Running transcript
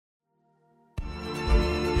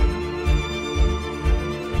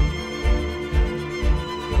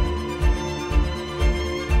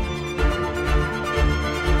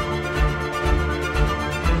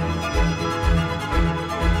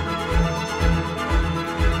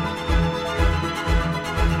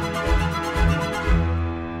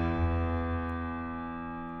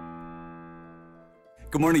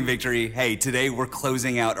Good morning, Victory. Hey, today we're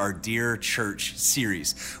closing out our Dear Church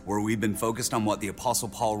series, where we've been focused on what the Apostle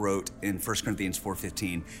Paul wrote in 1 Corinthians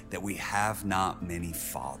 4:15, that we have not many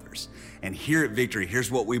fathers. And here at Victory,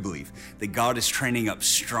 here's what we believe, that God is training up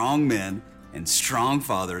strong men and strong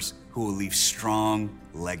fathers who will leave strong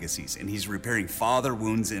legacies. And he's repairing father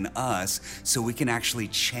wounds in us so we can actually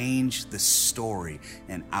change the story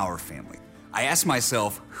in our family. I asked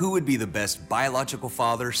myself, who would be the best biological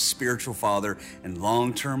father, spiritual father, and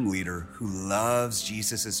long-term leader who loves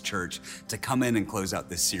Jesus' church to come in and close out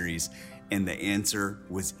this series? And the answer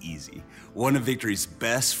was easy. One of Victory's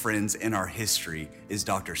best friends in our history is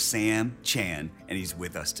Dr. Sam Chan, and he's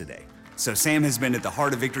with us today. So Sam has been at the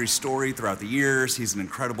heart of Victory's story throughout the years. He's an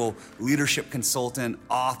incredible leadership consultant,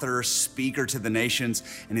 author, speaker to the nations,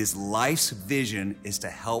 and his life's vision is to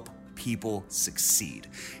help people succeed.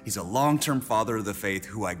 He's a long-term father of the faith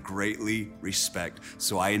who I greatly respect,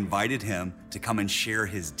 so I invited him to come and share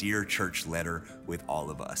his Dear Church letter with all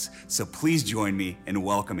of us. So please join me in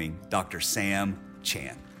welcoming Dr. Sam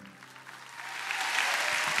Chan.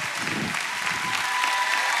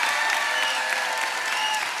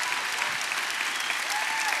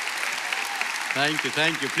 Thank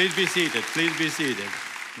you. Please be seated.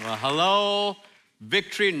 Well, hello,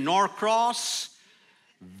 Victory Norcross,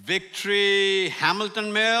 Victory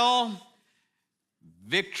Hamilton Mill,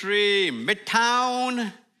 Victory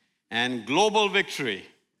Midtown, and Global Victory.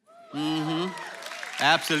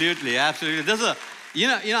 Absolutely. This is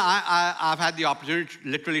I've had the opportunity to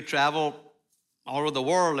literally travel all over the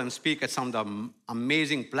world and speak at some of the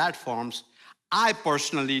amazing platforms. I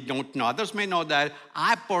personally don't know, others may know that,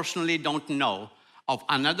 I personally don't know of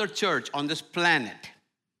another church on this planet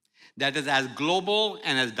that is as global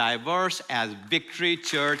and as diverse as Victory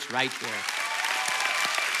Church right here.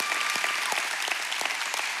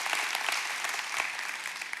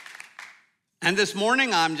 And this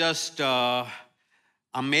morning, I'm just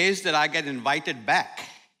amazed that I get invited back.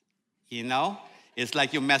 You know, it's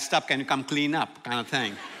like you messed up, can you come clean up kind of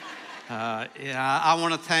thing. I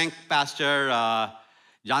want to thank Pastor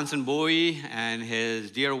Johnson Bowie and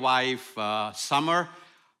his dear wife, Summer,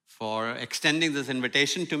 for extending this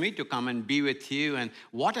invitation to me to come and be with you. And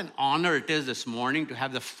what an honor it is this morning to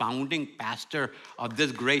have the founding pastor of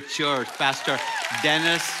this great church, Pastor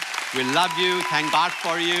Dennis. We love you. Thank God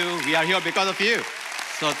for you. We are here because of you.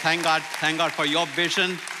 So thank God for your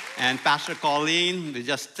vision. And Pastor Colleen, we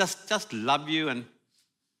just love you and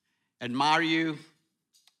admire you,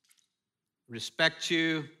 respect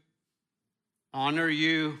you, honor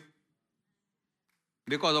you,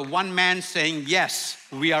 because of one man saying, yes,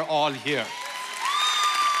 we are all here.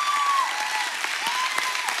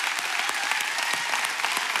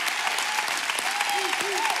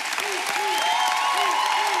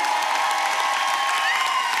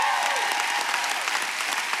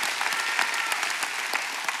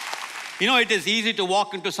 You know, it is easy to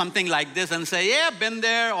walk into something like this and say, yeah, been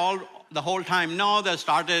there the whole time. No, that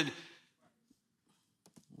started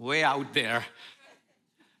way out there.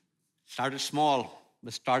 Started small,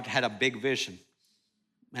 but had a big vision.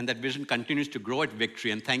 And that vision continues to grow at Victory.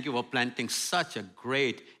 And thank you for planting such a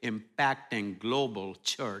great, impacting global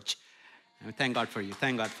church. And thank God for you.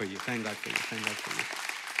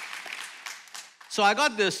 So I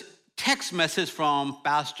got this text message from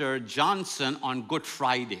Pastor Johnson on Good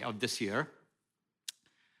Friday of this year,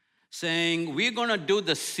 saying, we're going to do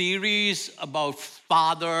the series about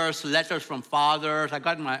fathers, letters from fathers. I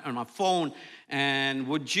got it on my phone, and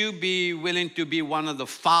would you be willing to be one of the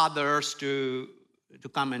fathers to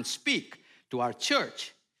come and speak to our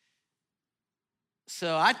church?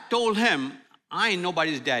 So I told him, I ain't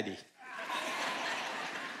nobody's daddy.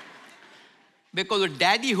 Because with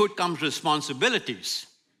daddyhood comes responsibilities.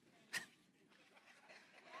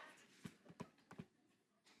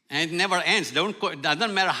 And it never ends. It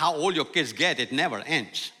doesn't matter how old your kids get, it never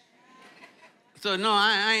ends. So no,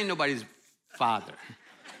 I ain't nobody's father.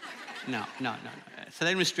 No. So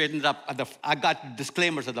let me straighten it up. I got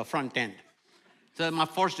disclaimers at the front end. So my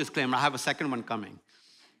first disclaimer, I have a second one coming.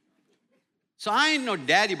 So I ain't no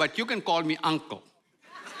daddy, but you can call me uncle.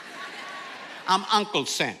 I'm Uncle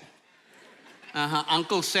Sam.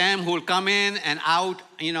 Uncle Sam who will come in and out.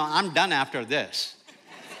 You know, I'm done after this.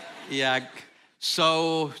 Yeah.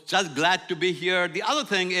 So just glad to be here. The other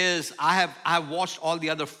thing is I have watched all the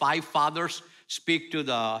other 5 fathers speak to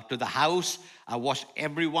the house. I watched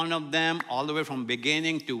every one of them all the way from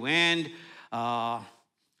beginning to end.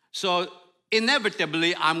 So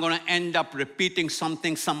inevitably, I'm going to end up repeating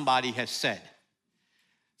something somebody has said.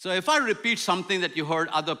 So if I repeat something that you heard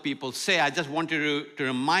other people say, I just wanted to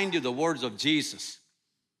remind you the words of Jesus.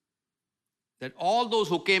 That all those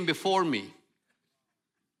who came before me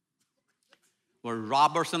were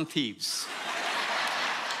robbers and thieves.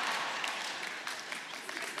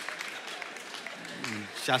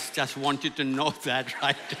 Just want you to know that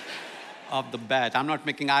right off the bat. I'm not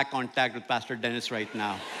making eye contact with Pastor Dennis right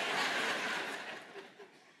now.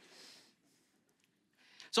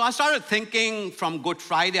 So I started thinking from Good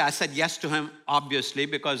Friday. I said yes to him, obviously,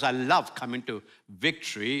 because I love coming to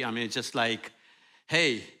Victory. I mean, it's just like,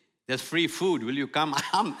 hey, there's free food. Will you come?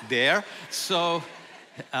 I'm there. So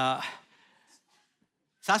I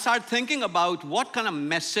started thinking about what kind of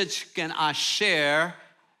message can I share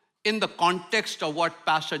in the context of what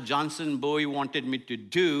Pastor Johnson Bowie wanted me to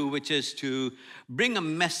do, which is to bring a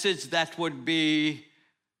message that would be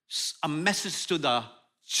a message to the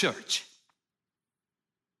church.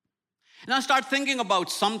 And I start thinking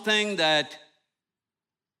about something that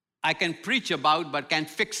I can preach about but can't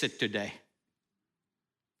fix it today.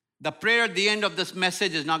 The prayer at the end of this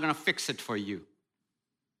message is not going to fix it for you.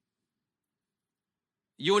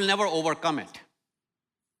 You will never overcome it.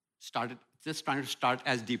 Just trying to start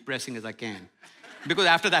as depressing as I can. Because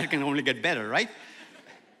after that, it can only get better, right?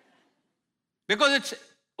 Because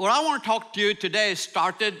what I want to talk to you today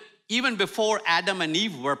started even before Adam and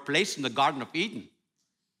Eve were placed in the Garden of Eden.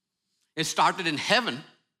 It started in heaven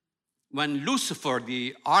when Lucifer,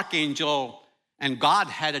 the archangel, and God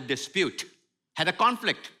had a dispute, had a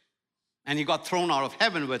conflict. And he got thrown out of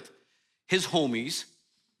heaven with his homies.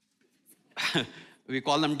 We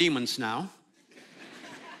call them demons now.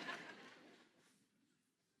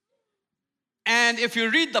 And if you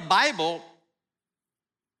read the Bible,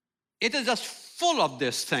 it is just full of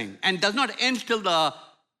this thing and does not end till the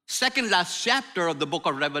second last chapter of the book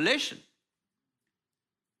of Revelation.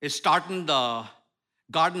 It started in the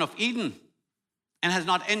Garden of Eden and has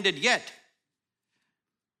not ended yet.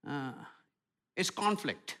 It's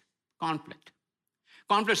conflict.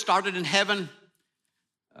 Conflict started in heaven.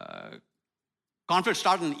 Conflict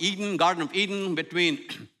started in Eden, Garden of Eden, between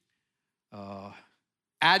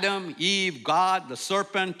Adam, Eve, God, the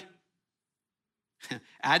serpent.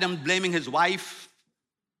 Adam blaming his wife.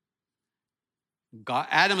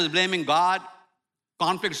 Adam is blaming God.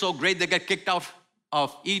 Conflict so great they get kicked out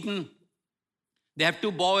of Eden. They have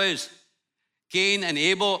two boys, Cain and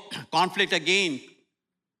Abel. Conflict again.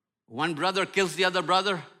 One brother kills the other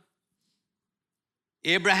brother.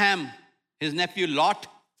 Abraham, his nephew Lot,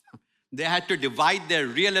 they had to divide their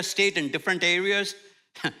real estate in different areas.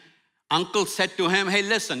 Uncle said to him, hey,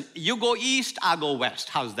 listen, you go east, I'll go west.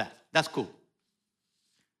 How's that? That's cool.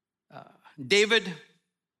 David,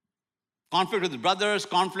 conflict with his brothers,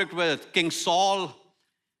 conflict with King Saul.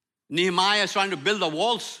 Nehemiah is trying to build the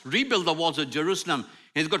walls, rebuild the walls of Jerusalem.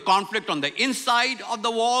 He's got conflict on the inside of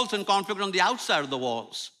the walls and conflict on the outside of the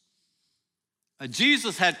walls.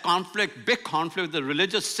 Jesus had conflict, big conflict with the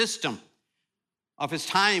religious system of his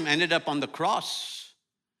time, ended up on the cross.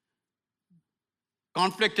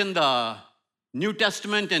 Conflict in the New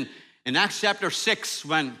Testament in Acts chapter 6,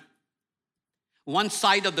 when one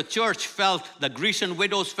side of the church felt, the Grecian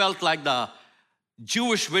widows felt like the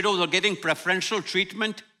Jewish widows are getting preferential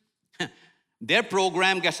treatment. Their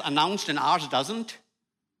program gets announced and ours doesn't.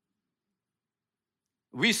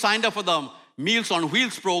 We signed up for the Meals on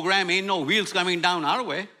Wheels program, ain't no wheels coming down our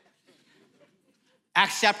way.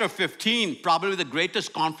 Acts chapter 15, probably the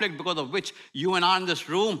greatest conflict because of which you and I in this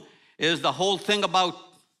room is the whole thing about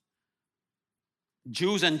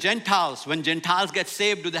Jews and Gentiles. When Gentiles get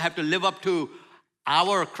saved, do they have to live up to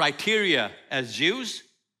our criteria as Jews?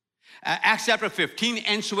 Acts chapter 15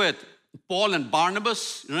 ends with Paul and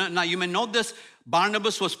Barnabas. Now you may know this.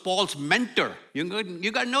 Barnabas was Paul's mentor. You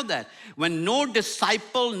got to know that. When no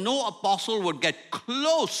disciple, no apostle would get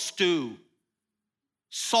close to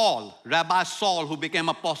Saul, Rabbi Saul, who became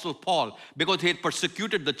Apostle Paul, because he had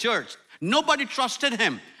persecuted the church. Nobody trusted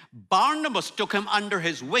him. Barnabas took him under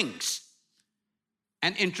his wings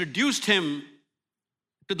and introduced him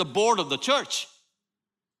to the board of the church.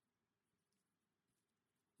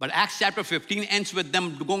 But Acts chapter 15 ends with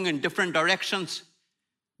them going in different directions.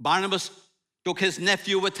 Barnabas took his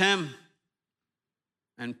nephew with him,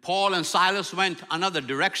 and Paul and Silas went another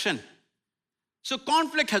direction. So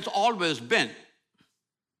conflict has always been.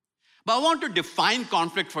 But I want to define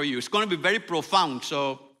conflict for you. It's going to be very profound,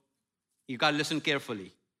 so you got to listen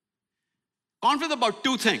carefully. Conflict about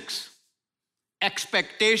two things.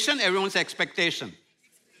 Expectation, everyone's expectation.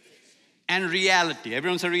 And reality,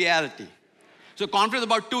 everyone's a reality. So conflict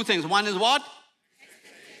about two things. One is what?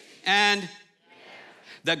 And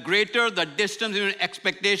the greater the distance between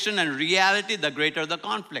expectation and reality, the greater the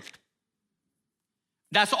conflict.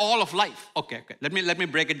 That's all of life. Okay. Let me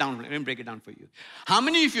break it down. Let me break it down for you. How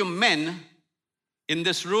many of you men in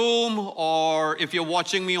this room, or if you're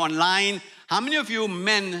watching me online, how many of you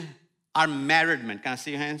men are married men? Can I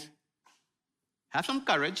see your hands? Have some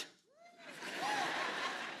courage.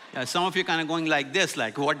 Yeah, some of you kind of going like this,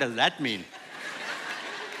 like, what does that mean?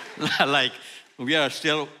 Like, we are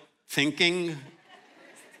still thinking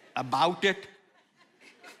about it.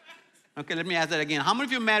 Okay, let me ask that again. How many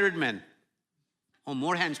of you married men? Oh,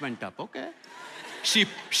 more hands went up, okay.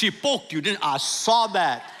 She poked you, didn't I saw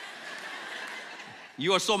that.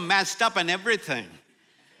 You are so messed up and everything.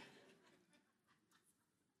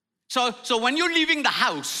 So when you're leaving the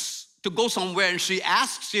house to go somewhere and she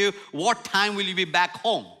asks you, what time will you be back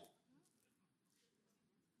home?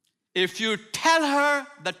 If you tell her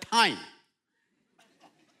the time,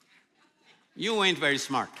 you ain't very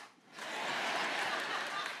smart.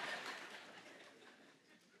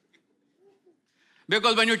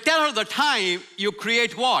 Because when you tell her the time, you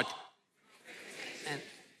create what?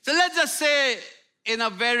 So let's just say in a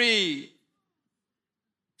very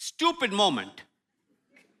stupid moment,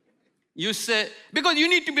 you say, because you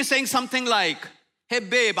need to be saying something like, hey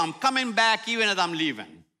babe, I'm coming back even as I'm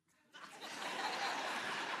leaving.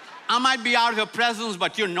 I might be out of your presence,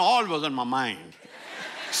 but you're always on my mind.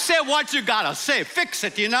 Say what you gotta say, fix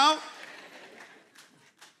it, you know?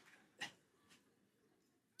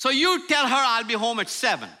 So you tell her I'll be home at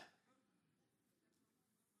 7.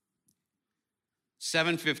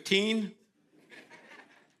 7:15,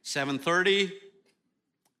 7:30,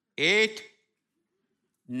 8,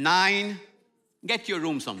 9, get your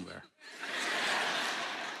room somewhere.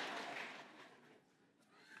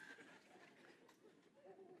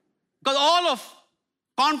 Because all of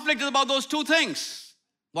conflict is about those two things.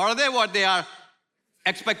 What are they? What they are?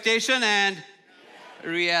 Expectation and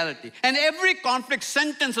reality. And every conflict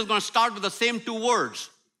sentence is going to start with the same 2 words.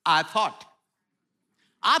 I thought.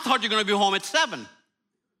 I thought you're going to be home at 7.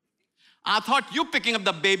 I thought you picking up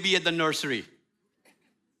the baby at the nursery.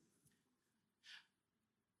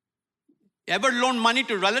 Ever loan money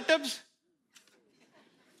to relatives?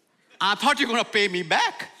 I thought you were going to pay me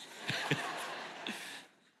back.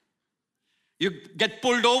 You get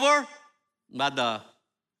pulled over, but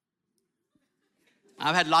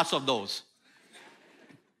I've had lots of those.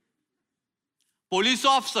 Police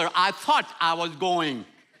officer, I thought I was going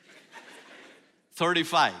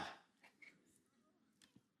 35.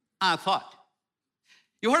 I thought.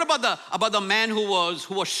 You heard about the man who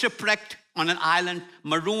was shipwrecked on an island,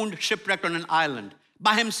 marooned, shipwrecked on an island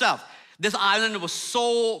by himself. This island was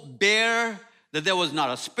so bare that there was not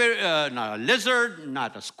a lizard,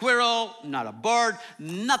 not a squirrel, not a bird,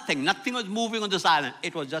 nothing. Nothing was moving on this island.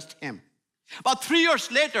 It was just him. About 3 years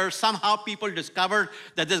later, somehow people discovered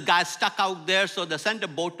that this guy stuck out there, so they sent a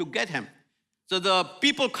boat to get him. So the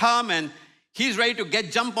people come and he's ready to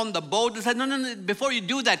jump on the boat. They said, no, before you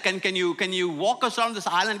do that, can you walk us around this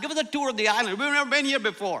island? Give us a tour of the island. We've never been here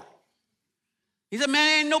before. He said,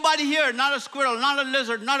 man, ain't nobody here. Not a squirrel, not a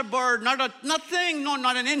lizard, not a bird, nothing. No,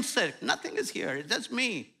 not an insect. Nothing is here. It's just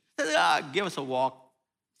me. They said, give us a walk.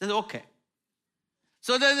 They said, okay.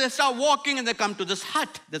 So they start walking and they come to this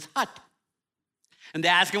hut. And they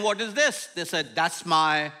ask him, what is this? They said, that's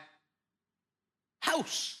my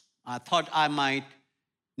house. I thought I might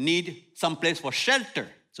need some place for shelter.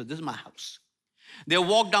 So this is my house. They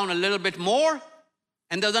walked down a little bit more,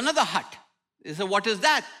 and there's another hut. They said, what is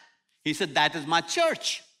that? He said, that is my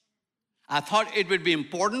church. I thought it would be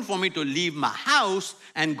important for me to leave my house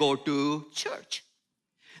and go to church.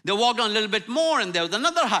 They walked on a little bit more, and there was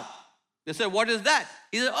another hut. They said, what is that?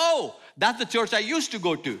 He said, oh, that's the church I used to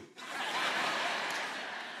go to.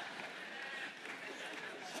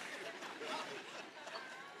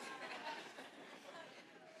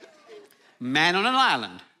 Man on an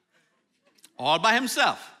island, all by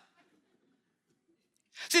himself.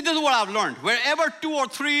 See, this is what I've learned. Wherever 2 or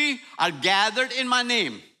 3 are gathered in my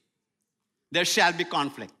name, there shall be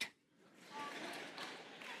conflict.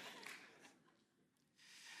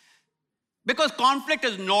 Because conflict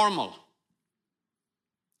is normal.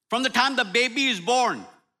 From the time the baby is born,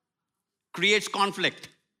 creates conflict.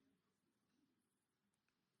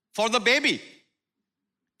 For the baby,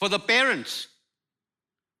 for the parents,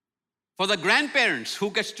 for the grandparents,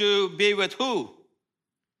 who gets to be with who?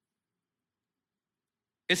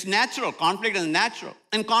 It's natural. Conflict is natural.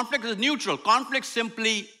 And conflict is neutral. Conflict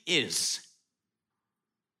simply is.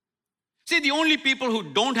 See, the only people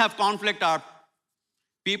who don't have conflict are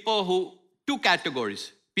people who, 2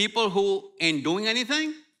 categories. People who ain't doing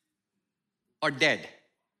anything or dead.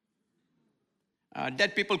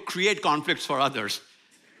 Dead people create conflicts for others.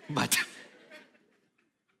 But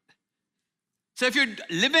so if you're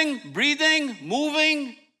living, breathing,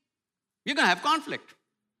 moving, you're going to have conflict.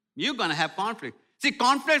 You're going to have conflict. See,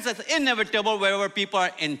 conflicts is inevitable wherever people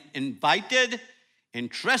are invited,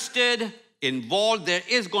 interested, involved. There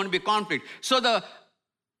is going to be conflict. So the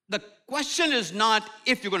question is not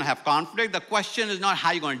if you're going to have conflict. The question is not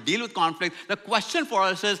how you're going to deal with conflict. The question for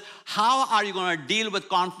us is, how are you going to deal with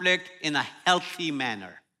conflict in a healthy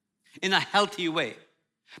manner, in a healthy way?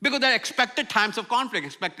 Because there are expected times of conflict.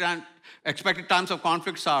 Expected times of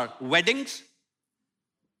conflicts are weddings.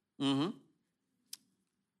 You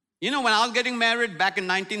know, when I was getting married back in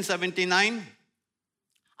 1979,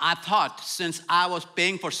 I thought, since I was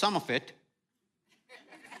paying for some of it,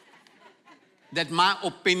 that my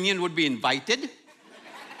opinion would be invited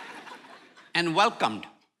and welcomed.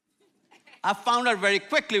 I found out very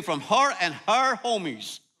quickly from her and her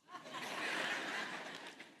homies.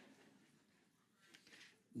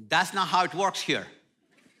 That's not how it works here.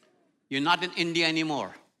 You're not in India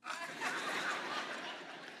anymore.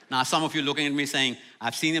 Now, some of you looking at me saying,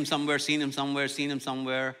 I've seen him somewhere, seen him somewhere, seen him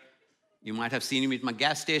somewhere. You might have seen him at my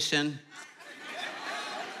gas station,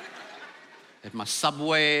 at my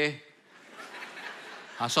Subway.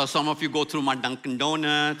 I saw some of you go through my Dunkin'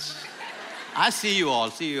 Donuts. I see you all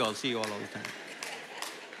all the time.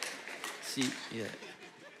 Yeah.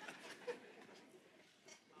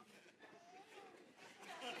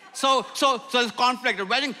 So there's conflict at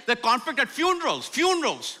weddings, there's conflict at funerals.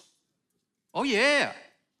 Oh yeah.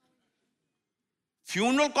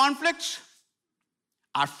 Funeral conflicts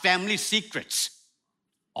are family secrets.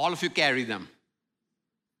 All of you carry them,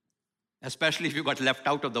 especially if you got left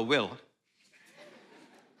out of the will.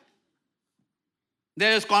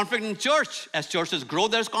 There is conflict in church. As churches grow,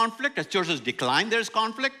 there's conflict. As churches decline, there's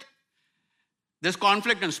conflict. There's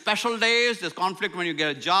conflict on special days. There's conflict when you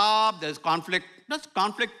get a job. There's conflict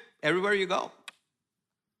everywhere you go.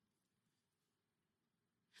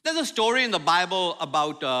 There's a story in the Bible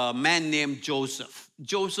about a man named Joseph.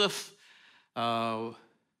 Joseph was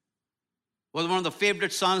one of the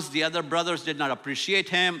favorite sons. The other brothers did not appreciate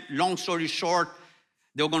him. Long story short,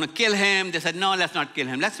 they were going to kill him. They said, no, let's not kill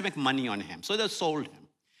him. Let's make money on him. So they sold him.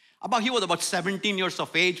 He was about 17 years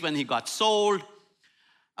of age when he got sold.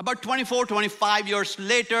 About 24, 25 years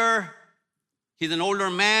later, he's an older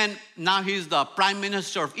man. Now he's the prime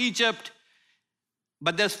minister of Egypt.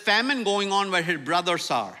 But there's famine going on where his brothers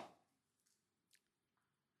are.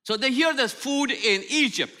 So they hear there's food in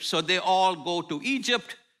Egypt. So they all go to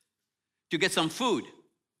Egypt to get some food.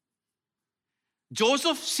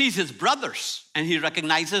 Joseph sees his brothers and he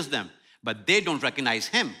recognizes them, but they don't recognize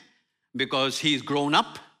him because he's grown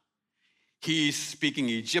up. He's speaking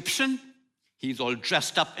Egyptian. He's all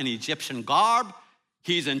dressed up in Egyptian garb.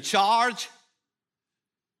 He's in charge.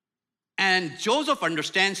 And Joseph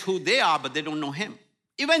understands who they are, but they don't know him.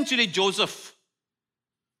 Eventually, Joseph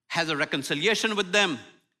has a reconciliation with them.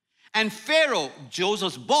 And Pharaoh,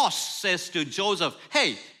 Joseph's boss, says to Joseph,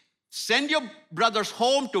 hey, send your brothers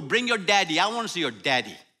home to bring your daddy. I want to see your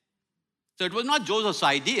daddy. So it was not Joseph's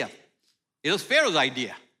idea. It was Pharaoh's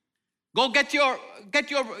idea. Go get your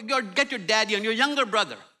daddy and your younger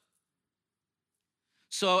brother.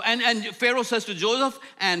 So, and Pharaoh says to Joseph,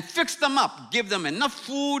 and fix them up. Give them enough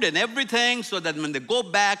food and everything so that when they go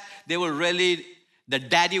back, the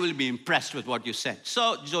daddy will be impressed with what you sent.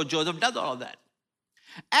 So Joseph does all of that.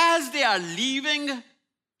 As they are leaving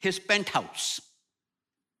his penthouse,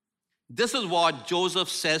 this is what Joseph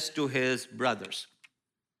says to his brothers.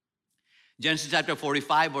 Genesis chapter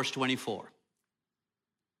 45, verse 24.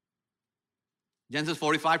 Genesis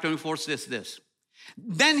 45, 24 says this.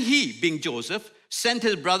 Then he, being Joseph, sent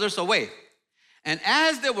his brothers away. And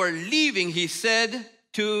as they were leaving, he said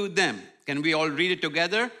to them, can we all read it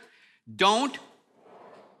together? Don't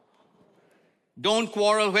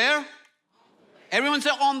quarrel where? Everyone say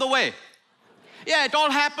on the way. Yeah, it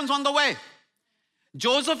all happens on the way.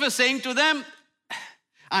 Joseph is saying to them,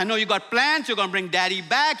 I know you got plans, you're going to bring daddy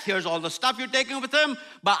back, here's all the stuff you're taking with him,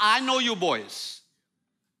 but I know you boys.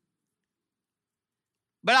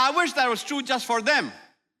 But I wish that was true just for them.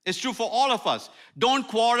 It's true for all of us. Don't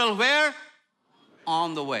quarrel where?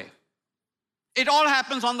 On the way. It all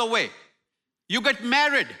happens on the way. You get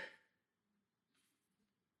married,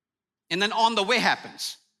 and then on the way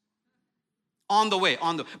happens. On the way.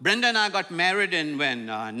 Brenda and I got married in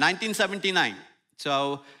 1979.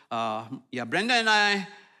 So, Brenda and I,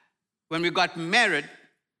 when we got married,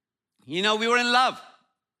 we were in love.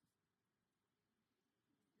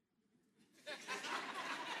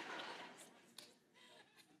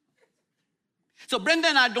 So Brenda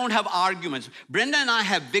and I don't have arguments. Brenda and I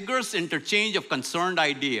have vigorous interchange of concerned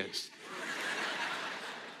ideas.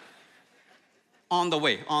 On the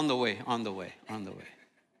way.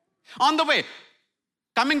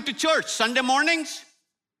 Coming to church Sunday mornings,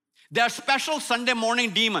 There are special Sunday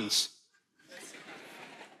morning demons.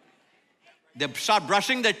 They start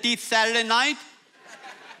brushing their teeth Saturday night.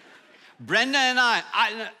 Brenda and I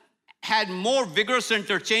had more vigorous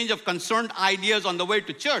interchange of concerned ideas on the way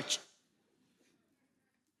to church.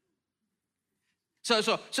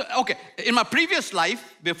 So, okay, in my previous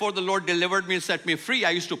life, before the Lord delivered me and set me free,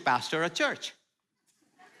 I used to pastor a church.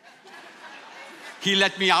 He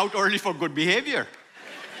let me out early for good behavior.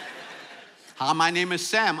 Hi, my name is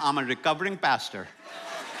Sam. I'm a recovering pastor.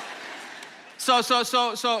 So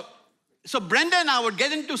Brenda and I would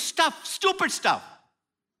get into stupid stuff,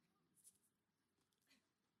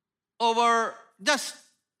 over just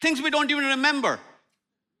things we don't even remember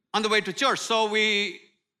on the way to church.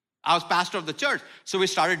 I was pastor of the church, so we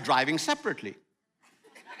started driving separately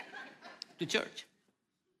to church.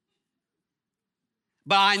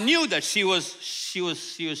 But I knew that she was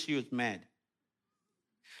mad.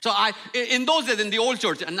 So in those days, in the old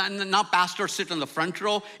church, and now pastors sit on the front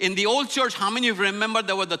row. In the old church, how many of you remember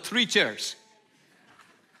there were the 3 chairs?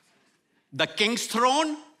 The king's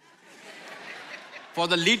throne for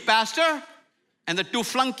the lead pastor, and the 2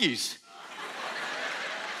 flunkies.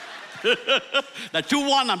 The 2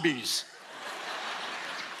 wannabes.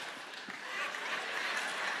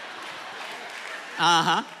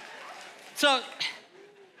 So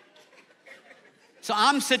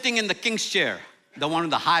I'm sitting in the king's chair, the one with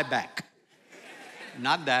the high back.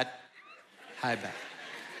 Not that, high back.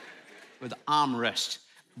 With armrest.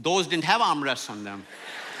 Those didn't have armrests on them.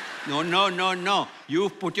 No. You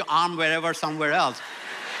put your arm wherever, somewhere else.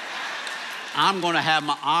 I'm going to have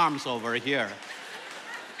my arms over here.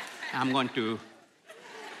 I'm going to,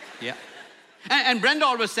 yeah. And Brenda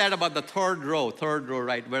always said about the third row,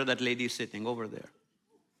 right, where that lady is sitting over there.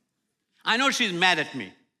 I know she's mad at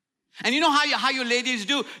me. And you know how you ladies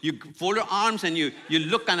do? You fold your arms and you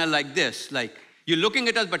look kind of like this, like you're looking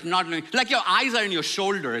at us but not looking, like your eyes are in your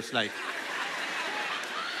shoulder. It's like.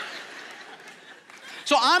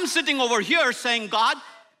 So I'm sitting over here saying, God,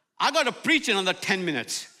 I got to preach in another 10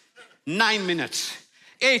 minutes, 9 minutes,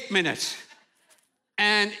 8 minutes.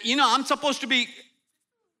 And, I'm supposed to be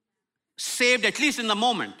saved at least in the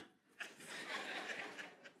moment.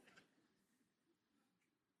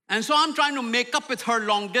 And so I'm trying to make up with her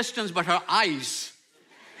long distance, but her eyes.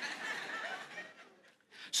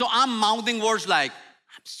 So I'm mouthing words like,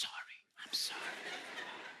 I'm sorry.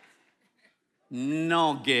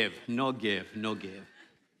 No give. And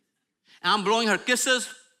I'm blowing her kisses.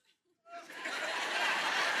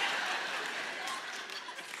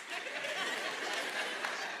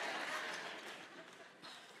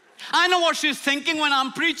 I know what she's thinking when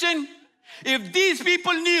I'm preaching. If these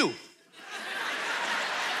people knew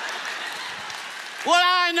what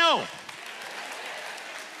I know.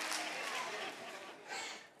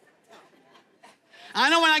 I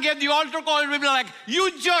know when I get the altar call, it will be like,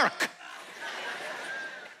 you jerk.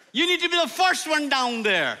 You need to be the first one down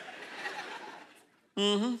there.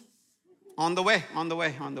 On the way.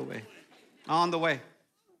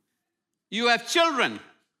 You have children.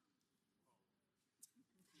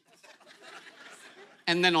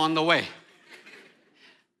 And then on the way.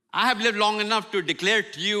 I have lived long enough to declare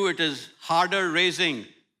to you it is harder raising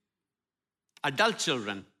adult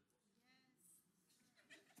children.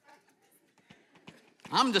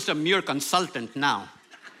 I'm just a mere consultant now.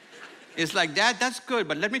 It's like, Dad, that's good,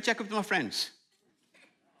 but let me check with my friends.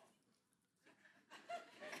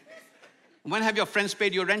 When have your friends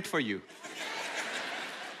paid your rent for you?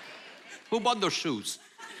 Who bought those shoes?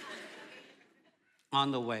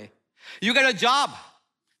 On the way. You get a job,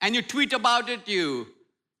 and you tweet about it, you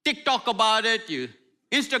TikTok about it, you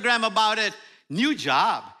Instagram about it. New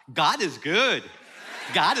job. God is good.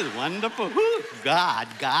 God is wonderful. Woo. God.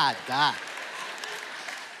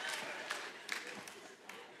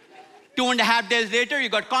 2.5 days later, you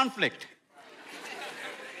got conflict.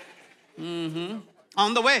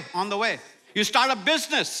 On the way. You start a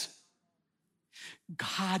business.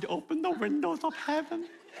 God opened the windows of heaven.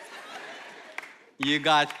 You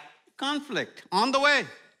got conflict. On the way.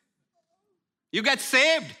 You get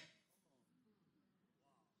saved.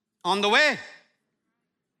 On the way.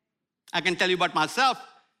 I can tell you about myself.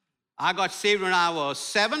 I got saved when I was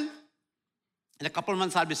 7. In a couple of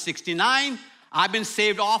months, I'll be 69. I've been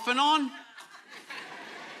saved off and on.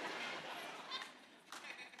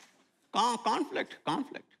 Conflict.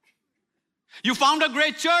 You found a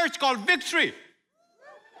great church called Victory.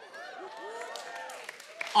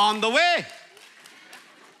 On the way.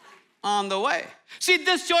 See,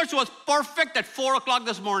 this church was perfect at 4 o'clock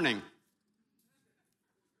this morning.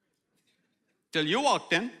 Till you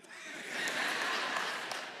walked in.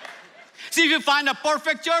 See, if you find a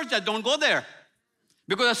perfect church, just don't go there.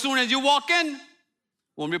 Because as soon as you walk in,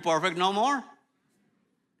 won't be perfect no more.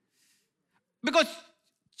 Because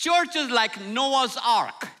church is like Noah's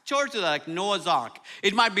Ark. Church is like Noah's Ark.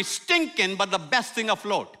 It might be stinking, but the best thing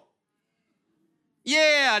afloat.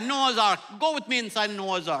 Yeah, Noah's Ark. Go with me inside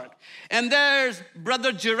Noah's Ark. And there's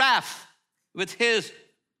Brother Giraffe with his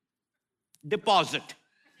deposit.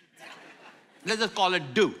 Let's just call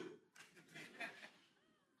it do.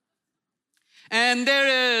 And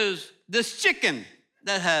there is this chicken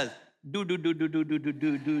that has do.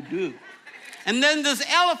 And then this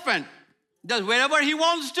elephant does wherever he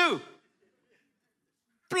wants to.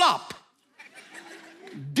 Plop.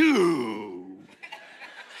 Do.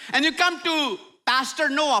 And you come to Pastor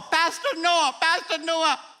Noah,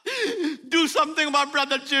 do something about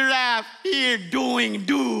Brother Giraffe. Here doing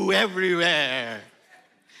do everywhere.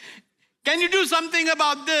 Can you do something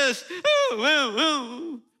about this?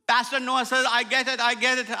 Pastor Noah says, I get it.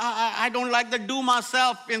 I don't like the do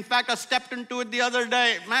myself. In fact, I stepped into it the other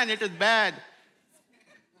day. Man, it is bad.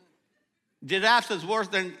 Giraffes is worse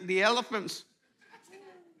than the elephants.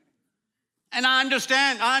 And I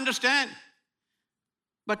understand.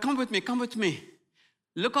 But come with me.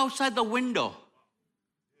 Look outside the window.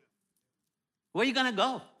 Where are you going to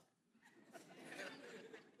go?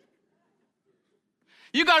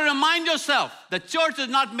 You got to remind yourself the church is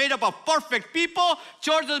not made up of perfect people.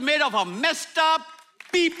 Church is made up of messed up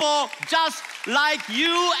people just like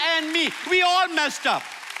you and me. We all messed up.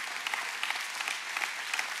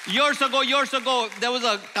 Years ago, there was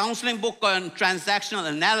a counseling book on transactional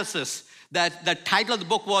analysis that the title of the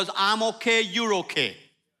book was, I'm okay, you're okay.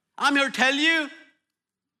 I'm here to tell you,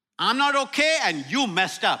 I'm not okay and you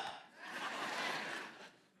messed up.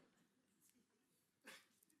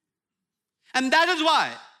 And that is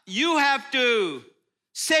why you have to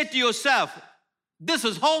say to yourself, this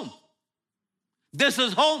is home. This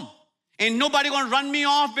is home. Ain't nobody gonna run me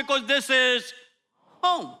off because this is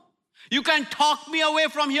home. You can't talk me away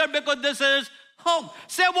from here because this is home.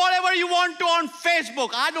 Say whatever you want to on Facebook.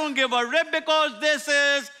 I don't give a rip because this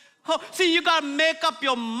is home. See, you gotta make up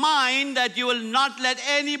your mind that you will not let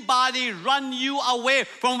anybody run you away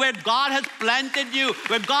from where God has planted you,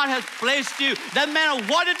 where God has placed you. Doesn't matter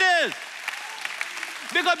what it is.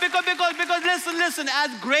 Because listen,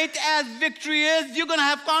 as great as victory is, you're gonna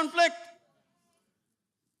have conflict.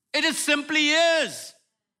 It is simply is.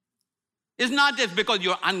 It's not just because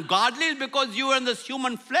you're ungodly, it's because you are in this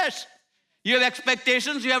human flesh. You have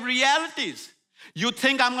expectations, you have realities. You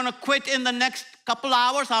think I'm gonna quit in the next couple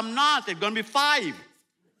hours, I'm not, it's gonna be 5.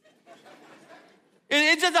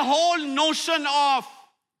 It's just the whole notion of,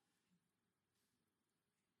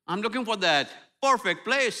 I'm looking for that perfect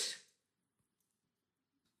place.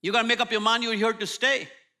 You gotta make up your mind you're here to stay.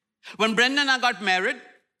 When Brenda and I got married,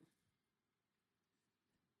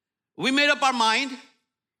 we made up our mind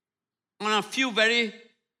on a few very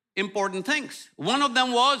important things. One of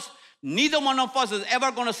them was, neither one of us is ever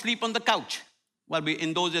gonna sleep on the couch. Well,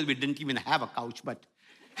 in those days, we didn't even have a couch, but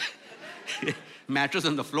mattress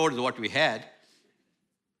on the floor is what we had.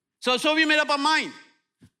 So we made up our mind.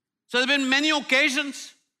 So there have been many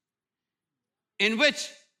occasions in which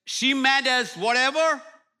she mad as whatever,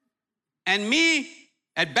 and me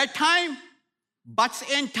at bedtime, butts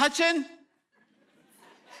in touching.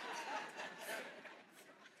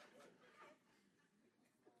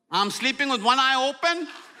 I'm sleeping with one eye open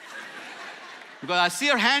because I see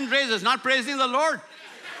her hand raised. It's not praising the Lord.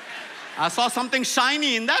 I saw something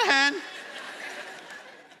shiny in that hand.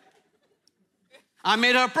 I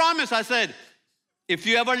made her a promise. I said, if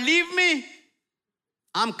you ever leave me,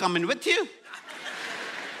 I'm coming with you.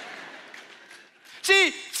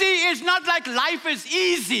 See, it's not like life is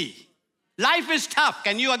easy. Life is tough.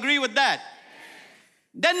 Can you agree with that?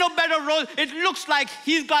 There's no better role. It looks like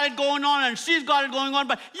he's got it going on and she's got it going on,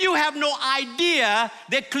 but you have no idea.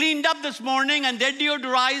 They cleaned up this morning and they're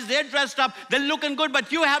deodorized, they're dressed up, they're looking good,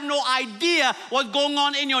 but you have no idea what's going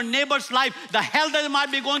on in your neighbor's life, the hell that they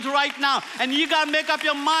might be going through right now. And you got to make up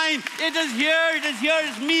your mind. It is here,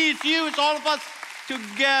 it's me, it's you, it's all of us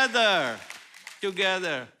together.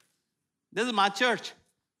 This is my church.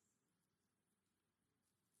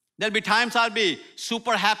 There'll be times I'll be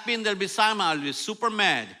super happy and there'll be times I'll be super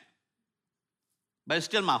mad. But it's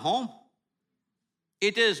still my home.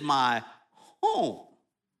 It is my home.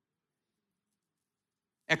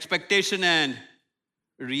 Expectation and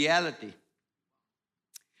reality.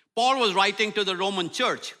 Paul was writing to the Roman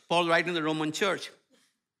church.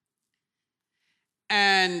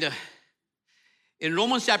 And in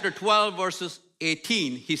Romans chapter 12, verses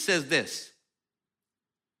 18, he says this.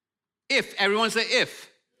 If, everyone say if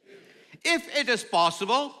it is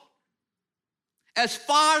possible, as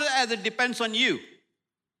far as it depends on you,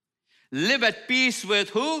 Live at peace with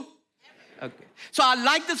who? Okay. So I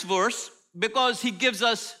like this verse because he gives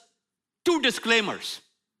us two disclaimers.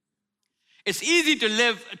 It's easy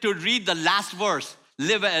to read the last verse,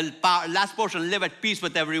 last portion, live at peace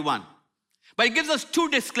with everyone. But he gives us two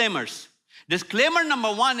disclaimers. Disclaimer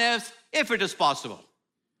number one is, if it is possible.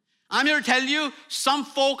 I'm here to tell you, some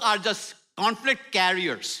folk are just conflict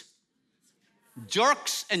carriers.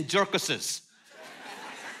 Jerks and jerkuses.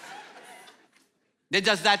 They're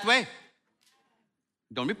just that way.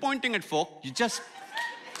 Don't be pointing at folk.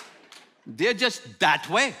 They're just that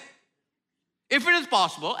way. If it is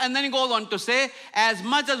possible, and then he goes on to say, as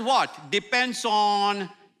much as what? Depends on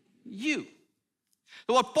you.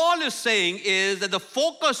 So what Paul is saying is that the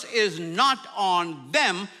focus is not on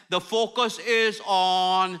them, the focus is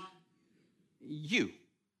on you.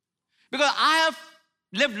 Because I have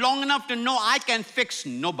lived long enough to know I can fix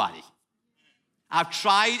nobody. I've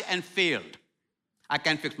tried and failed. I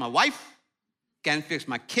can't fix my wife, can't fix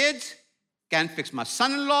my kids, can't fix my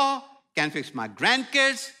son-in-law, can't fix my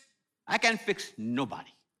grandkids. I can't fix nobody.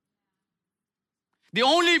 The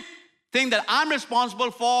only thing that I'm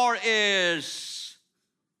responsible for is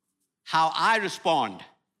how I respond.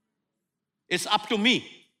 It's up to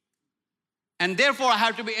me. And therefore, I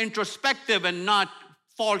have to be introspective and not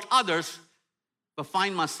fault others, but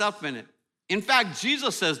find myself in it. In fact,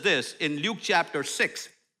 Jesus says this in Luke chapter 6,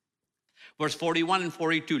 verse 41 and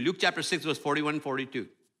 42. Luke chapter 6, verse 41 and 42.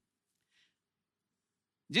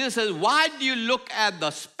 Jesus says, why do you look at the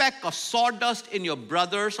speck of sawdust in your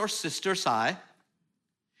brother's or sister's eye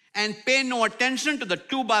and pay no attention to the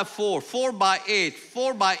 2x4, 4x8,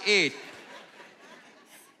 4x8?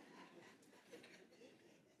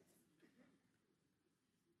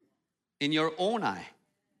 In your own eye.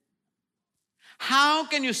 How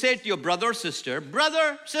can you say to your brother or sister,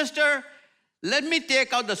 brother, sister, let me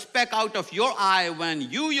take out the speck out of your eye when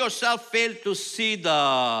you yourself fail to see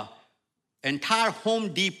the entire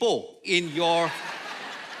Home Depot in your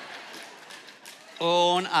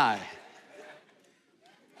own eye?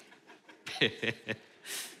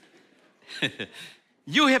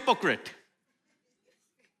 You hypocrite.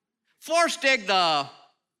 First take the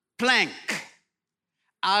plank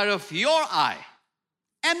out of your eye,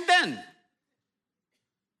 and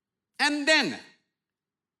then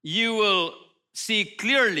you will see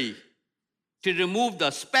clearly to remove the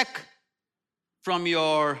speck from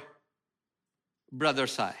your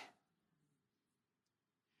brother's eye.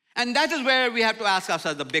 And that is where we have to ask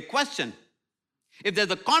ourselves the big question. If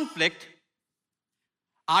there's a conflict,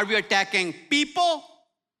 are we attacking people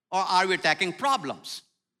or are we attacking problems?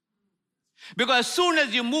 Because as soon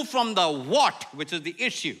as you move from the what, which is the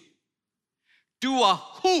issue, to a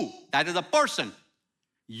who, that is a person,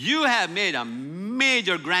 you have made a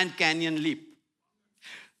major Grand Canyon leap.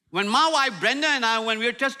 When my wife Brenda and I, when we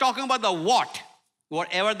were just talking about the what,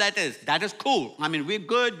 whatever that is cool. I mean, we're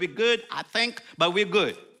good, I think, but we're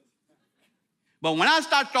good. But when I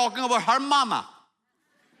start talking about her mama,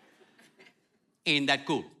 ain't that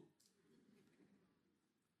cool?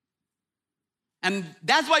 And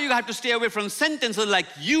that's why you have to stay away from sentences like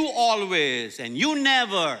you always and you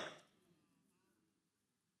never.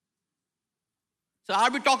 So are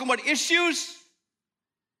we talking about issues?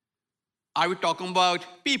 Are we talking about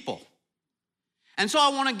people? And so I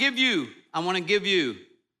want to give you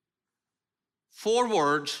 4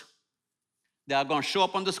 words that are going to show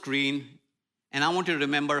up on the screen, and I want you to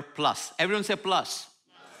remember plus. Everyone say plus.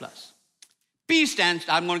 Plus. P stands,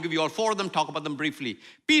 I'm going to give you all 4 of them, talk about them briefly.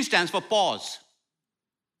 P stands for pause.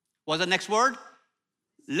 What's the next word?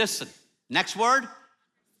 Listen. Next word?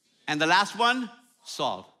 And the last one?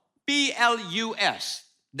 Solve. P-L-U-S.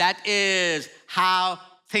 That is how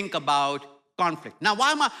think about conflict. Now,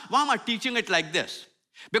 why am I teaching it like this?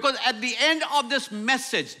 Because at the end of this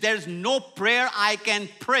message, there's no prayer I can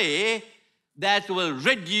pray that will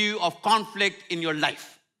rid you of conflict in your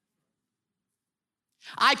life.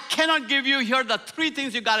 I cannot give you here the 3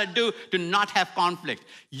 things you got to do to not have conflict.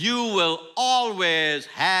 You will always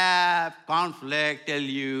have conflict till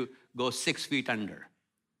you go 6 feet under.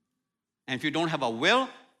 And if you don't have a will,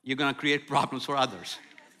 you're going to create problems for others.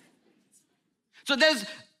 So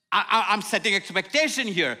I'm setting expectation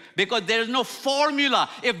here because there is no formula.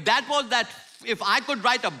 If I could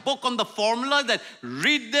write a book on the formula that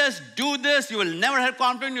read this, do this, you will never have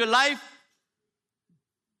conflict in your life,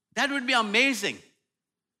 that would be amazing.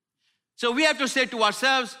 So we have to say to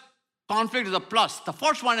ourselves, conflict is a plus. The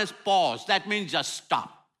first one is pause. That means just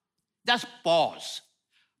stop. Just pause.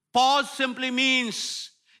 Pause simply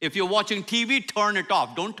means if you're watching TV, turn it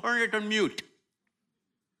off. Don't turn it on mute.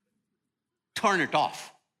 Turn it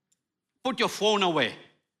off. Put your phone away.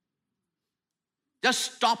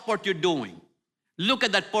 Just stop what you're doing. Look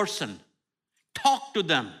at that person. Talk to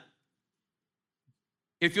them.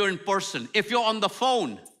 If you're in person, if you're on the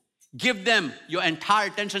phone, give them your entire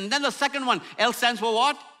attention. Then the second one, L stands for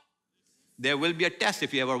what? There will be a test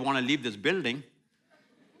if you ever want to leave this building.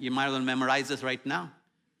 You might as well memorize this right now.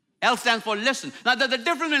 L stands for listen. Now, there's a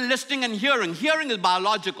difference in listening and hearing. Hearing is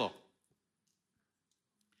biological.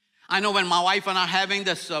 I know when my wife and I are having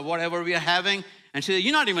this, whatever we are having, and she said,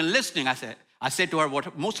 you're not even listening. I said to her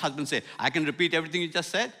what most husbands say, I can repeat everything you just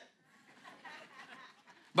said.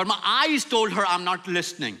 But my eyes told her I'm not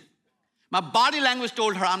listening. My body language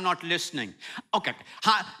told her I'm not listening. Okay.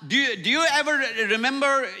 Do you ever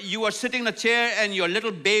remember you were sitting in a chair and your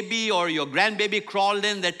little baby or your grandbaby crawled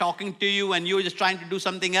in, they're talking to you and you were just trying to do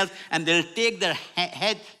something else and they'll take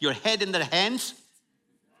your head in their hands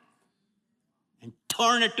and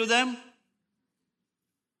turn it to them?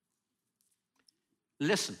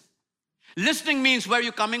 Listen. Listening means where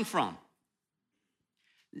you're coming from.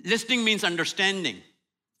 Listening means understanding.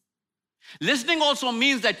 Listening also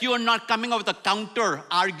means that you are not coming up with a counter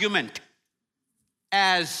argument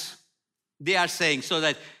as they are saying, so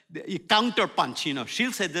that you counter punch,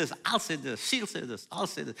 she'll say this, I'll say this, she'll say this, I'll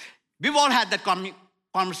say this. We've all had that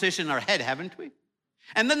conversation in our head, haven't we?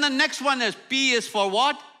 And then the next one is P is for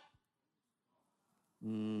what?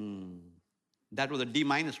 That was a D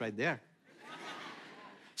minus right there.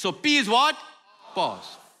 So P is what?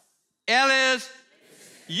 Pause. L is,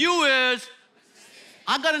 U is,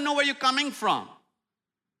 I got to know where you're coming from.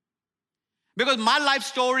 Because my life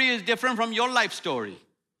story is different from your life story.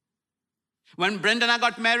 When Brenda and I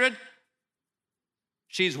got married,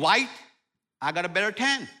 she's white, I got a better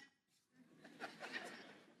tan.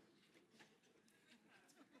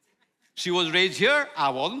 She was raised here, I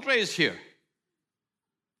wasn't raised here.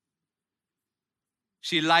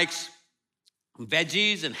 She likes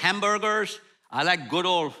veggies and hamburgers. I like good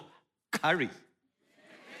old curry.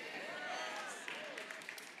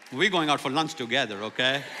 We're going out for lunch together,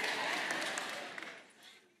 okay?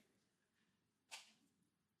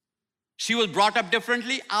 She was brought up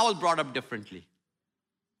differently. I was brought up differently.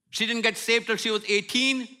 She didn't get saved till she was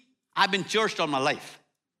 18. I've been churched all my life.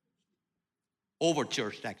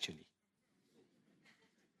 Over-churched, actually.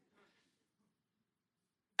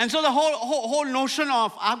 And so the whole notion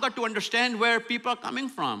of I've got to understand where people are coming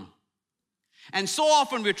from. And so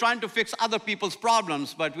often we're trying to fix other people's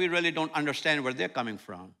problems, but we really don't understand where they're coming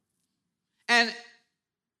from. And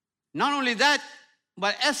not only that,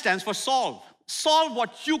 but S stands for solve. Solve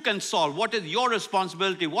what you can solve. What is your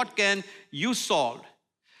responsibility? What can you solve?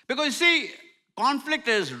 Because you see, conflict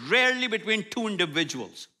is rarely between two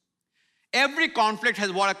individuals. Every conflict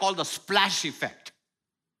has what I call the splash effect.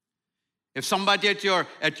 If somebody at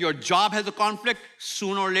your job has a conflict,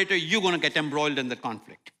 sooner or later you're going to get embroiled in the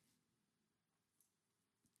conflict.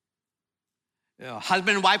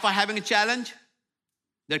 Husband and wife are having a challenge.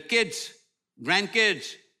 Their kids,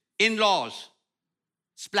 grandkids, in-laws,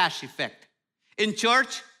 splash effect. In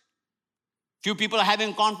church, few people are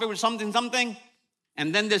having conflict with something,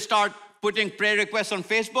 and then they start putting prayer requests on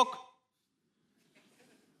Facebook,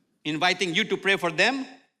 inviting you to pray for them.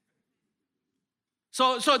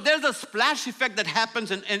 So there's a splash effect that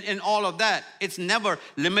happens in all of that. It's never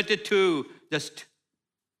limited to just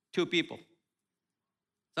two people.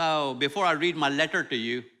 So before I read my letter to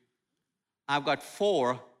you, I've got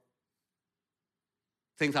 4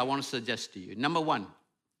 things I want to suggest to you. Number 1,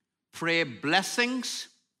 pray blessings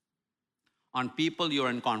on people you're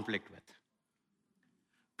in conflict with.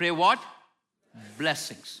 Pray what?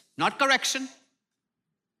 Blessings. Not correction.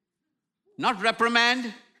 Not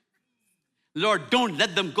reprimand. Lord, don't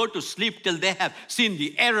let them go to sleep till they have seen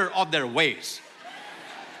the error of their ways.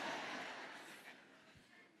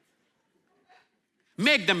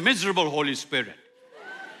 Make them miserable, Holy Spirit.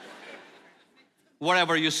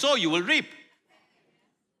 Whatever you sow, you will reap.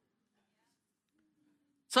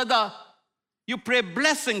 So you pray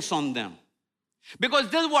blessings on them. Because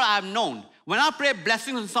this is what I've known. When I pray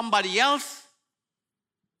blessings on somebody else,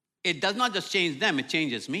 it does not just change them, it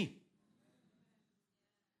changes me.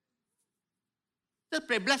 Just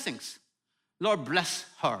pray blessings. Lord, bless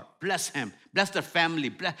her, bless him, bless their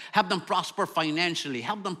family, help them prosper financially,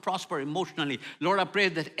 help them prosper emotionally. Lord, I pray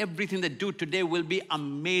that everything they do today will be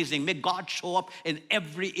amazing. May God show up in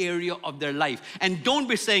every area of their life. And don't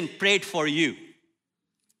be saying, prayed for you.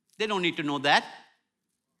 They don't need to know that.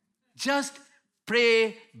 Just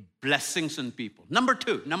pray blessings on people. Number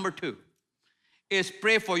two is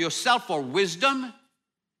pray for yourself for wisdom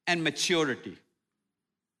and maturity.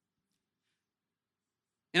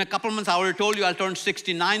 In a couple of months, I already told you I'll turn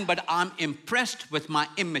 69, but I'm impressed with my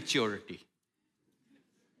immaturity.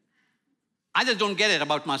 I just don't get it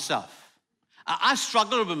about myself. I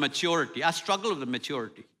struggle with maturity. I struggle with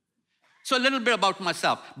maturity. So a little bit about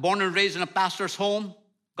myself. Born and raised in a pastor's home.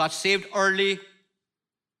 Got saved early.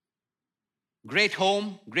 Great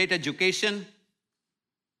home, great education.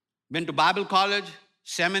 Been to Bible college,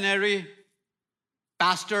 seminary,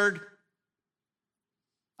 pastored.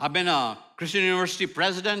 I've been a Christian university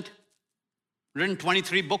president. Written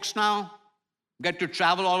 23 books now. Get to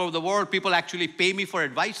travel all over the world. People actually pay me for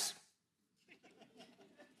advice.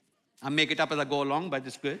 I make it up as I go along, but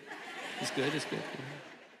it's good. It's good.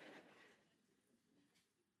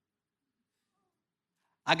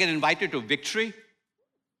 I get invited to Victory.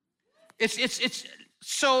 It's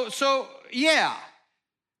so yeah.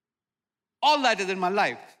 All that is in my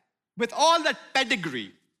life. With all that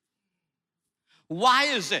pedigree, why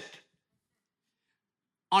is it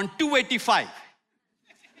on 285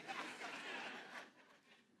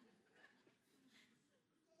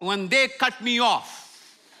 when they cut me off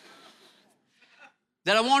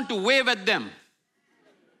that I want to wave at them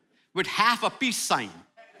with half a peace sign?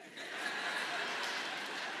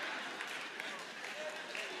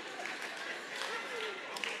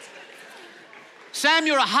 Sam,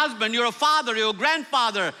 you're a husband, you're a father, you're a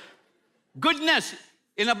grandfather. Goodness,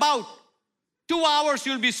 in about 2 hours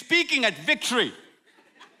you'll be speaking at Victory.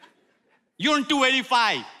 You're in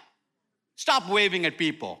 285. Stop waving at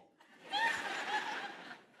people.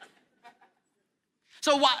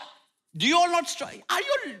 So what? Do you all not strike?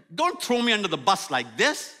 Don't throw me under the bus like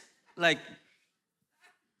this. Like,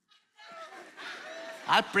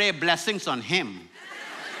 I'll pray blessings on him.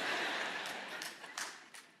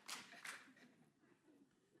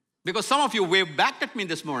 Because some of you waved back at me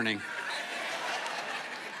this morning.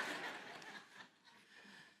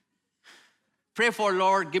 Pray for,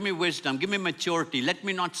 Lord, give me wisdom, give me maturity. Let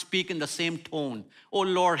me not speak in the same tone. Oh,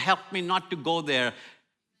 Lord, help me not to go there.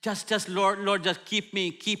 Just Lord, just keep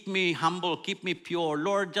me humble, keep me pure.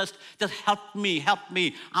 Lord, just help me.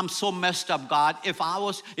 I'm so messed up, God.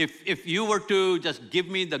 If you were to just give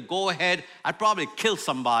me the go ahead, I'd probably kill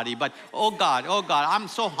somebody. But oh God, I'm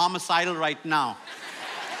so homicidal right now.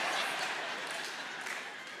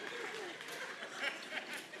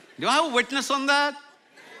 Do I have a witness on that?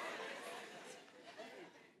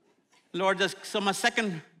 Lord, so my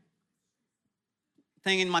second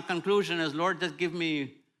thing in my conclusion is, Lord, just give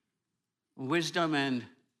me wisdom and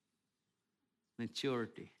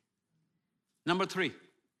maturity. Number 3,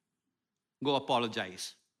 go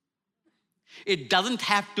apologize. It doesn't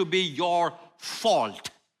have to be your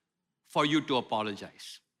fault for you to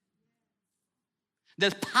apologize.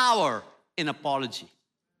 There's power in apology.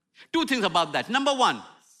 2 things about that. Number 1,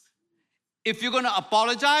 if you're going to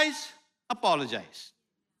apologize, apologize.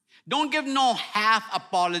 Don't give no half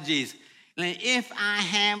apologies. Like, if I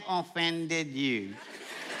have offended you.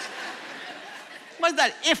 What's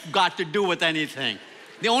that if got to do with anything?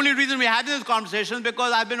 The only reason we had this conversation is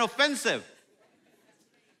because I've been offensive.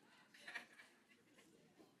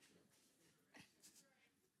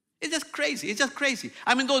 It's just crazy.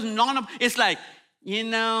 I mean, it's like,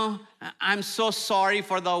 I'm so sorry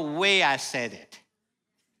for the way I said it.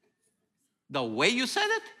 The way you said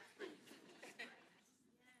it?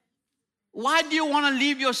 Why do you want to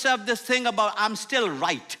leave yourself this thing about I'm still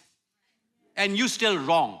right and you still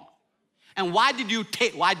wrong? And why did you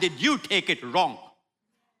take it wrong?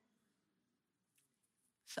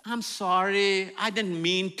 I'm sorry, I didn't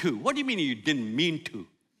mean to. What do you mean you didn't mean to?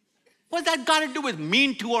 What's that got to do with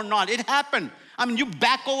mean to or not? It happened. I mean, you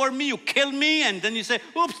back over me, you kill me, and then you say,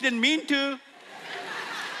 oops, didn't mean to.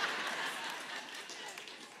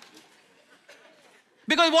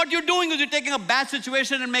 Because what you're doing is you're taking a bad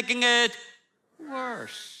situation and making it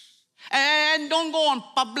worse. And don't go on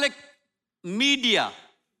public media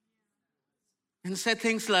and say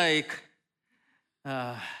things like,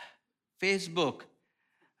 Facebook,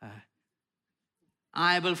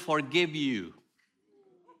 I will forgive you.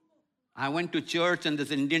 I went to church and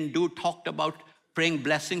this Indian dude talked about praying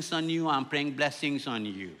blessings on you. I'm praying blessings on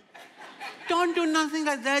you. Don't do nothing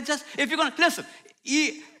like that. Just, if you're going to, listen,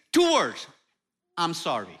 2 words. I'm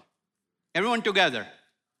sorry. Everyone together.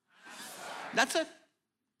 That's it.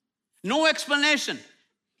 No explanation.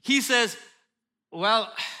 He says,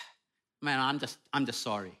 well, man, I'm just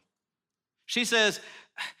sorry. She says,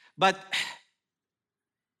 but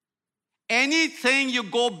anything you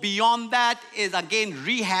go beyond that is again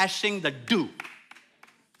rehashing the do.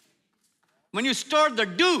 When you stir the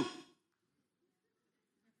do,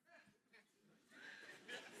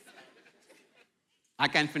 I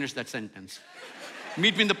can't finish that sentence.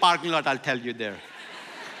 Meet me in the parking lot, I'll tell you there.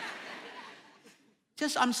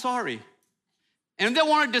 Just, I'm sorry. And if they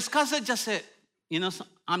want to discuss it, just say,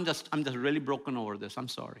 I'm just really broken over this. I'm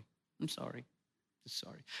sorry. Just sorry.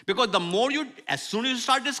 Because the more as soon as you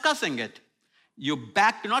start discussing it, you're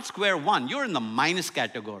back to not square one, you're in the minus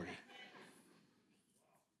category.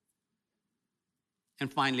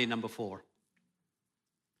 And finally, number 4,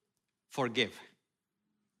 forgive.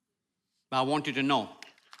 But I want you to know,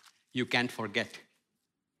 you can't forget.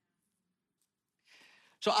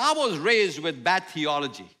 So I was raised with bad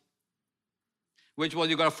theology, which was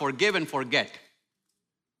you got to forgive and forget.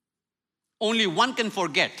 Only one can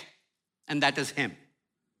forget, and that is him.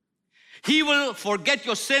 He will forget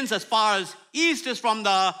your sins as far as east is from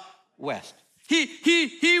the west.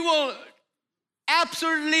 He will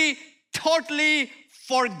absolutely, totally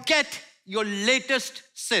forget your latest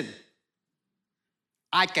sin.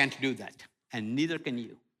 I can't do that, and neither can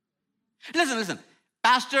you. Listen.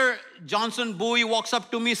 Pastor Johnson Bowie walks up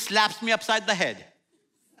to me, slaps me upside the head.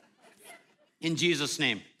 In Jesus'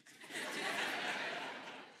 name.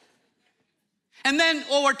 And then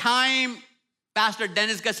over time, Pastor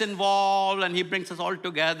Dennis gets involved and he brings us all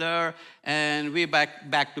together and we're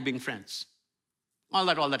back to being friends. All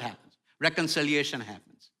that happens. Reconciliation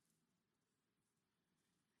happens.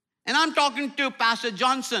 And I'm talking to Pastor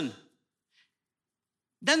Johnson.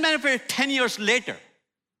 Doesn't matter if it's 10 years later.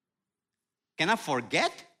 Can I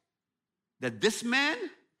forget that this man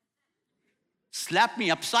slapped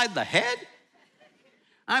me upside the head?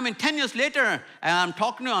 10 years later, and I'm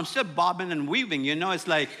talking to him, I'm still bobbing and weaving. It's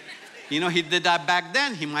like, he did that back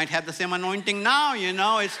then. He might have the same anointing now,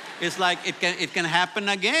 It's like it can happen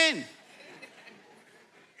again.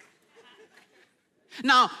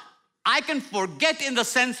 Now, I can forget in the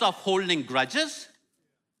sense of holding grudges.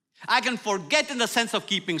 I can forget in the sense of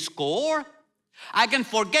keeping score. I can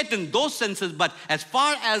forget in those senses, but as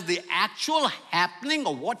far as the actual happening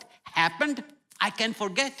or what happened, I can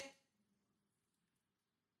forget.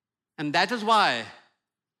 And that is why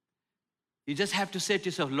you just have to say to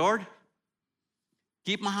yourself, Lord,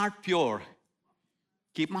 keep my heart pure.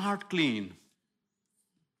 Keep my heart clean.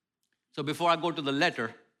 So before I go to the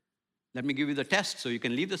letter, let me give you the test so you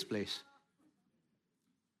can leave this place.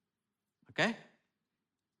 Okay?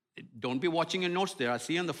 Don't be watching your notes there. I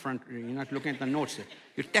see on the front, you're not looking at the notes there.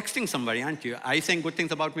 You're texting somebody, aren't you? Are you saying good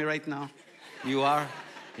things about me right now? You are.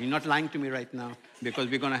 You're not lying to me right now because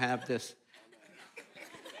we're going to have this.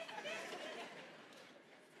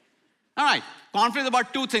 All right. Conflict is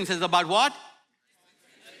about 2 things. It's about what?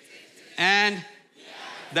 And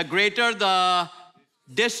the greater the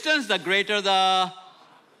distance, the greater the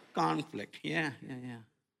conflict. Yeah.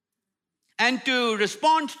 And to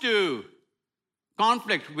respond to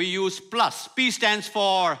conflict, we use plus. P stands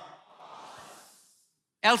for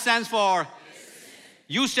L stands for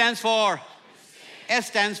U stands for S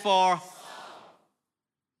stands for.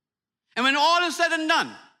 And when all is said and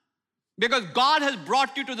done, because God has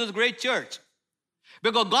brought you to this great church,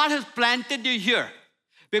 because God has planted you here,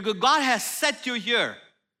 because God has set you here,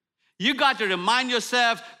 you got to remind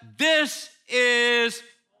yourself, this is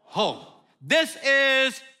home. This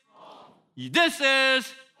is,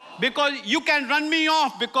 because you can run me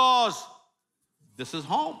off because this is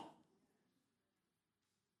home.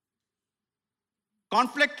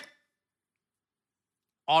 Conflict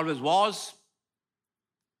always was,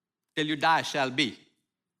 till you die shall be.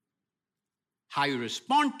 How you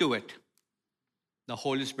respond to it, the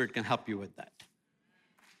Holy Spirit can help you with that.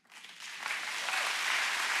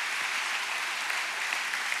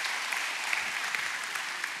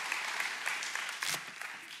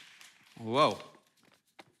 Whoa.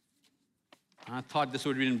 I thought this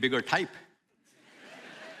would be in bigger type.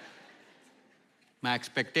 My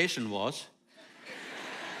expectation was.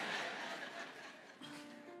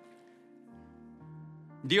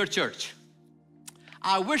 Dear church,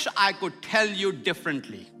 I wish I could tell you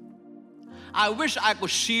differently. I wish I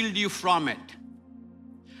could shield you from it.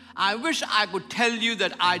 I wish I could tell you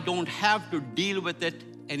that I don't have to deal with it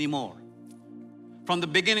anymore. From the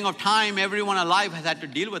beginning of time, everyone alive has had to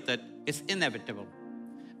deal with it. It's inevitable.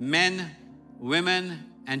 Men, women,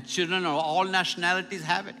 and children of all nationalities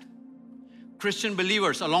have it. Christian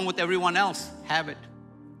believers, along with everyone else, have it.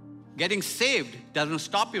 Getting saved doesn't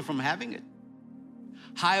stop you from having it.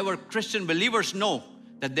 However, Christian believers know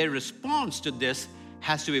that their response to this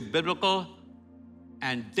has to be biblical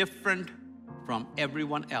and different from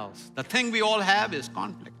everyone else. The thing we all have is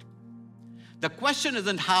conflict. The question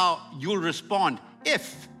isn't how you'll respond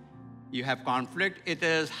if you have conflict. It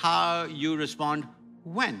is how you respond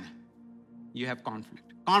when you have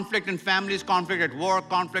conflict. Conflict in families, conflict at work,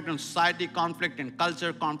 conflict in society, conflict in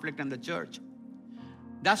culture, conflict in the church.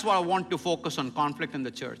 That's what I want to focus on, conflict in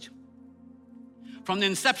the church. From the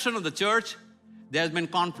inception of the church, there's been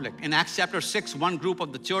conflict. In Acts chapter 6, one group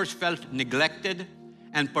of the church felt neglected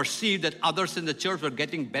and perceived that others in the church were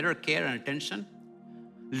getting better care and attention,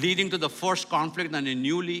 leading to the first conflict in a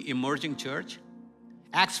newly emerging church.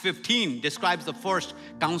 Acts 15 describes the first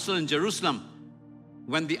council in Jerusalem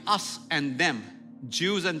when the us and them,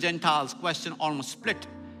 Jews and Gentiles question almost split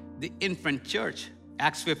the infant church.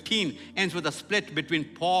 Acts 15 ends with a split between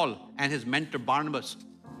Paul and his mentor Barnabas,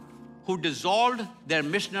 who dissolved their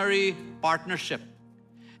missionary partnership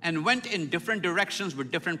and went in different directions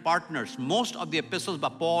with different partners. Most of the epistles by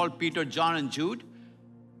Paul, Peter, John, and Jude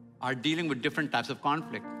are dealing with different types of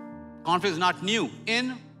conflict. Conflict is not new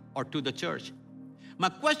in or to the church. My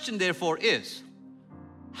question, therefore, is,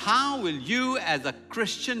 how will you as a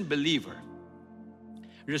Christian believer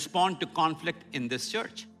respond to conflict in this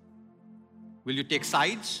church? Will you take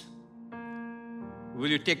sides? Will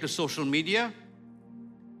you take to social media?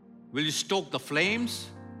 Will you stoke the flames?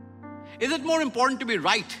 Is it more important to be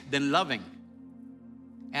right than loving?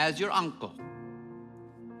 As your uncle,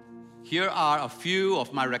 here are a few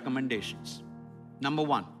of my recommendations. Number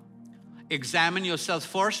one, examine yourselves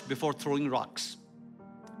first before throwing rocks.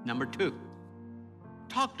 Number two,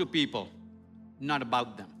 talk to people, not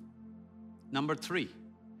about them. Number three,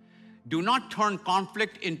 do not turn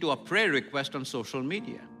conflict into a prayer request on social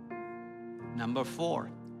media. Number four,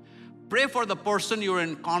 pray for the person you're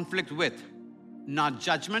in conflict with, not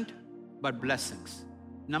judgment, but blessings.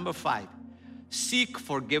 Number five, seek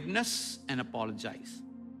forgiveness and apologize.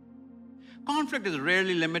 Conflict is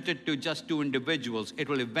rarely limited to just two individuals. It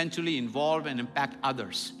will eventually involve and impact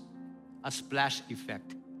others, a splash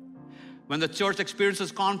effect. When the church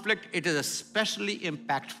experiences conflict, it is especially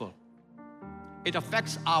impactful. It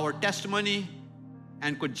affects our testimony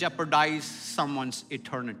and could jeopardize someone's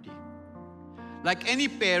eternity. Like any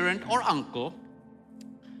parent or uncle,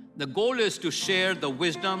 the goal is to share the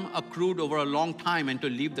wisdom accrued over a long time and to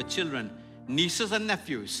leave the children, nieces and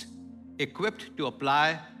nephews, equipped to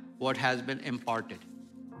apply what has been imparted.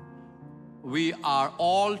 We are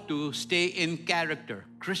all to stay in character,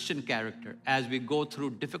 Christian character, as we go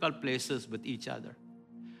through difficult places with each other.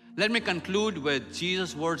 Let me conclude with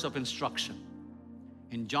Jesus' words of instruction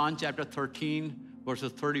in John chapter 13,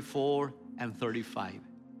 verses 34 and 35.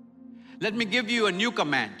 Let me give you a new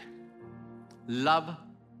command. Love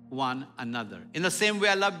one another. In the same way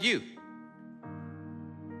I loved you,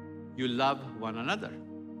 you love one another.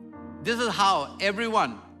 This is how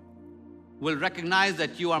everyone will recognize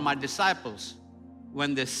that you are my disciples,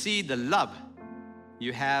 when they see the love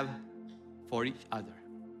you have for each other.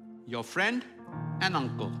 Your friend and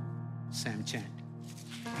uncle, Sam Chand.